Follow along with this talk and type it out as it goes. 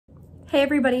Hey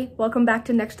everybody, welcome back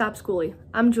to Next Stop Skoolie.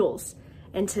 I'm Jules,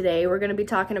 and today we're gonna be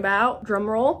talking about, drum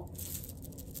roll,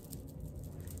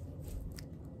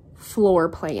 floor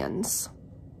plans.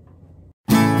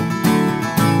 I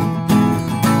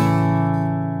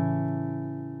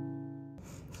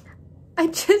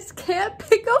just can't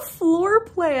pick a floor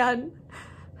plan.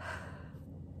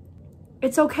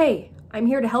 It's okay, I'm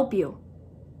here to help you.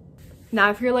 Now,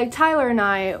 if you're like Tyler and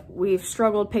I, we've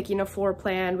struggled picking a floor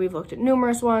plan. We've looked at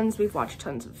numerous ones, we've watched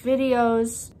tons of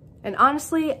videos, and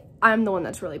honestly, I'm the one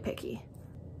that's really picky.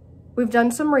 We've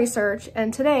done some research,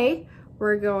 and today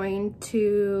we're going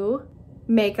to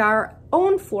make our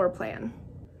own floor plan.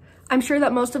 I'm sure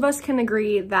that most of us can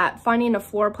agree that finding a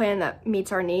floor plan that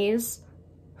meets our needs,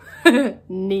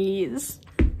 meets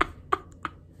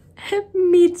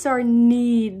our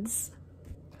needs.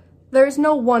 There's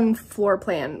no one floor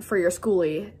plan for your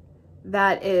Skoolie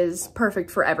that is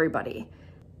perfect for everybody.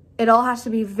 It all has to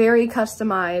be very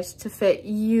customized to fit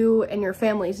you and your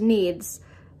family's needs,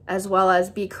 as well as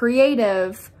be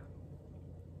creative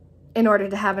in order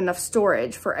to have enough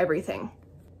storage for everything.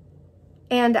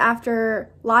 And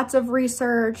after lots of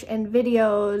research and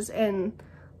videos and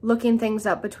looking things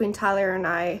up between Tyler and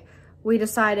I, we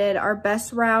decided our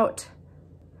best route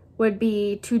would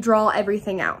be to draw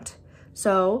everything out.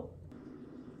 So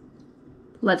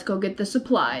let's go get the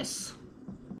supplies.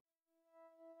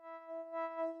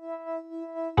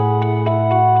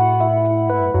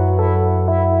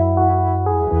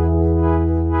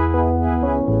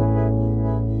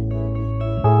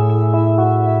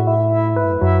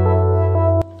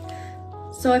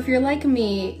 So if you're like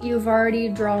me, you've already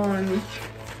drawn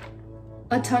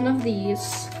a ton of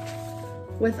these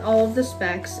with all of the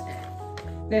specs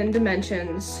and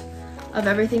dimensions of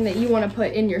everything that you want to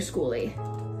put in your Skoolie.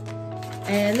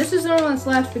 And this is the only one that's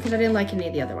left because I didn't like any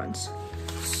of the other ones.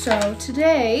 So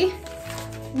today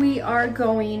we are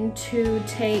going to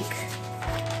take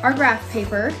our graph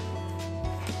paper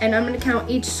and I'm going to count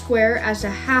each square as a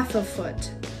half a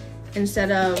foot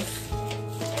instead of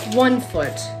 1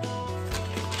 foot.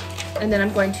 And then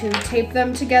I'm going to tape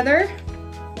them together,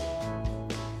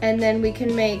 and then we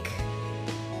can make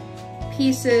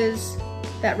pieces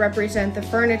that represent the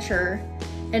furniture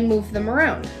and move them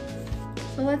around.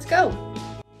 So let's go.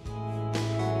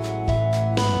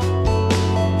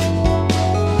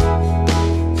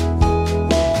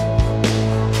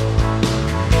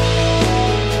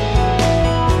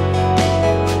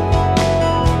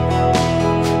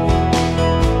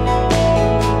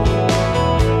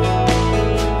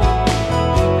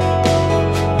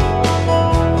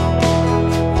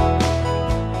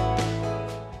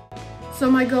 So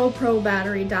my GoPro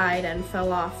battery died and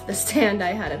fell off the stand I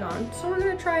had it on, so we're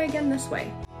gonna try again this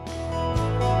way.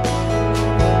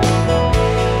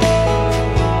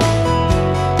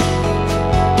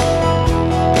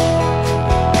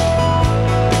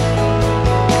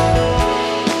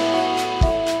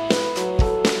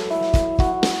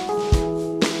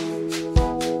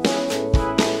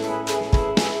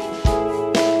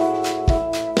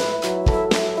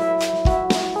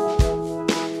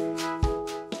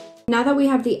 Now that we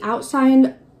have the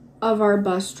outside of our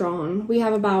bus drawn, we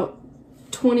have about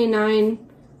 29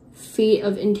 feet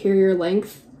of interior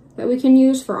length that we can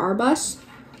use for our bus.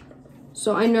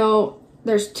 So I know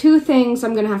there's 2 things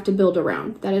I'm gonna have to build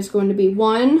around. That is going to be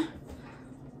one,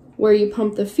 where you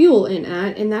pump the fuel in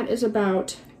at, and that is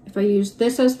about, if I use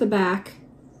this as the back,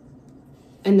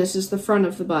 and this is the front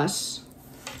of the bus,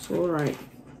 so we'll write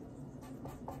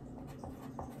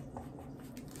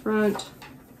front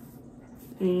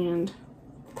and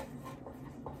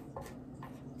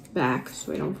back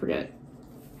so we don't forget.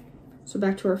 So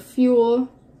back to our fuel.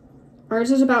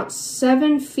 Ours is about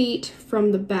 7 feet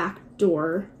from the back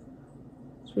door.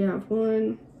 So we have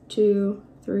 1, 2,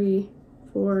 3,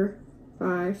 4,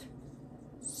 5,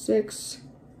 6,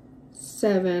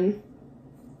 7.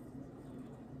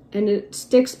 And it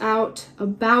sticks out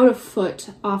about a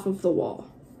foot off of the wall.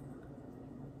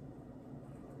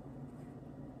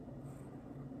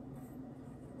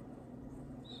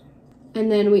 And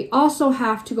then we also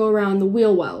have to go around the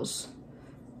wheel wells.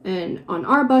 And on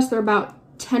our bus, they're about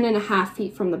 10.5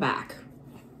 feet from the back.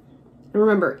 And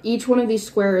remember, each one of these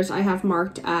squares I have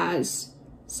marked as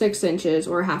 6 inches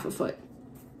or half a foot.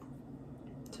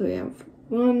 So we have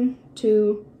 1,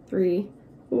 2, 3,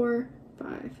 4,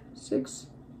 5, 6,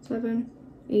 7,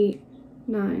 8,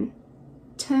 9,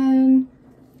 10,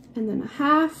 and then a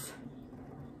half.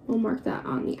 We'll mark that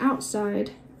on the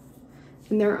outside.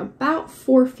 And they're about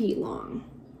 4 feet long.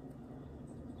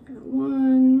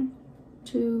 1,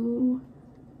 2,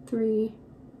 3,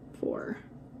 4.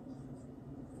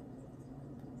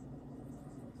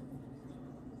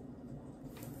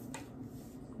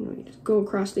 go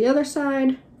across the other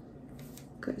side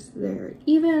because they're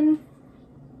even.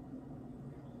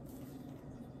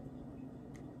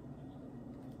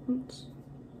 Oops.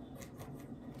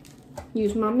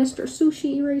 Use my Mr.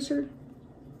 Sushi eraser.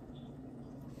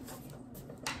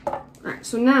 All right,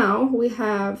 so now we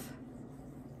have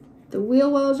the wheel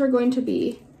wells are going to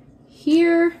be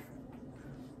here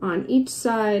on each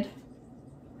side,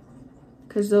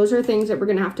 because those are things that we're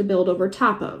gonna have to build over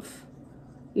top of.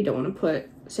 You don't wanna put,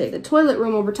 say, the toilet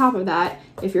room over top of that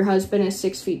if your husband is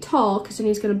 6 feet tall, because then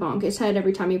he's gonna bonk his head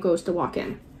every time he goes to walk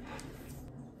in.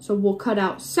 So we'll cut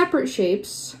out separate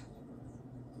shapes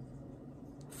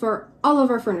for all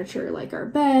of our furniture, like our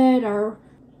bed, a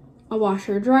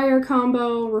washer dryer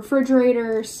combo,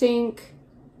 refrigerator, sink,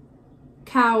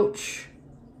 couch,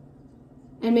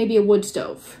 and maybe a wood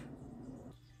stove.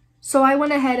 So I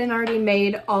went ahead and already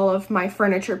made all of my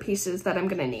furniture pieces that I'm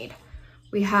gonna need.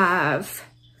 We have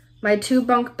my 2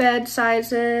 bunk bed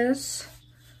sizes,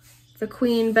 the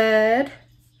queen bed.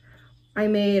 I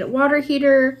made a water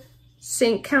heater,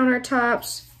 sink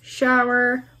countertops,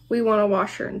 shower. We want a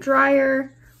washer and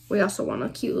dryer. We also want a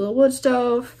cute little wood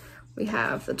stove. We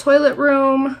have the toilet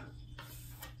room,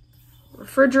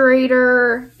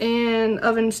 refrigerator, and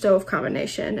oven stove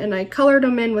combination. And I colored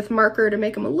them in with marker to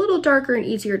make them a little darker and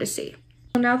easier to see.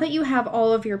 So now that you have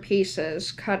all of your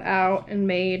pieces cut out and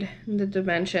made the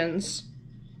dimensions,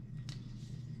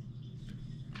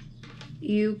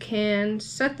 you can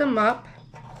set them up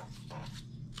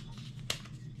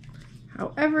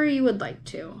however you would like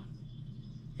to,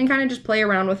 and kind of just play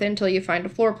around with it until you find a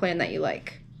floor plan that you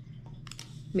like.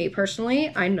 Me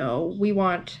personally, I know we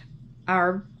want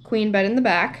our queen bed in the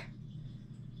back,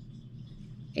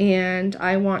 and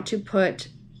I want to put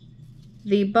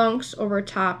the bunks over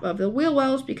top of the wheel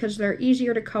wells because they're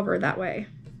easier to cover that way.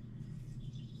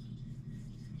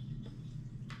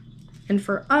 And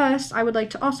for us, I would like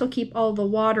to also keep all the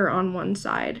water on one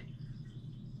side,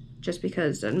 just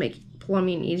because it'd make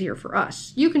plumbing easier for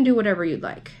us. You can do whatever you'd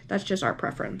like. That's just our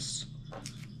preference.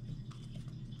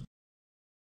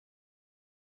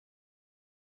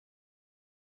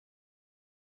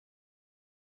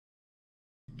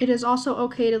 It is also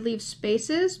okay to leave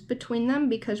spaces between them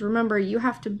because remember, you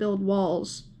have to build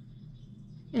walls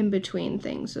in between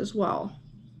things as well.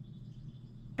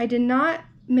 I did not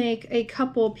make a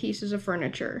couple pieces of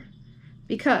furniture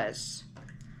because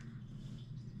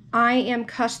I am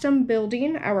custom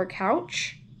building our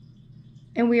couch,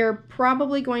 and we are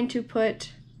probably going to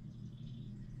put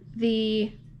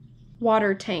the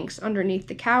water tanks underneath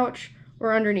the couch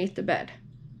or underneath the bed.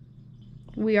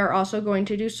 We are also going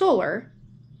to do solar,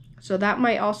 so that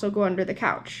might also go under the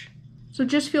couch. So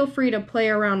just feel free to play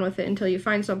around with it until you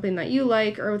find something that you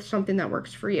like or something that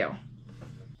works for you.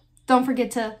 Don't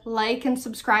forget to like and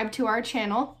subscribe to our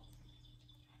channel.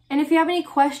 And if you have any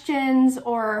questions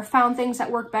or found things that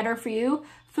work better for you,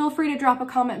 feel free to drop a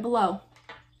comment below.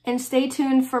 And stay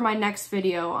tuned for my next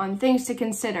video on things to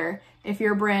consider if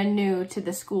you're brand new to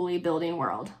the Skoolie building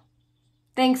world.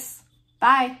 Thanks.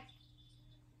 Bye.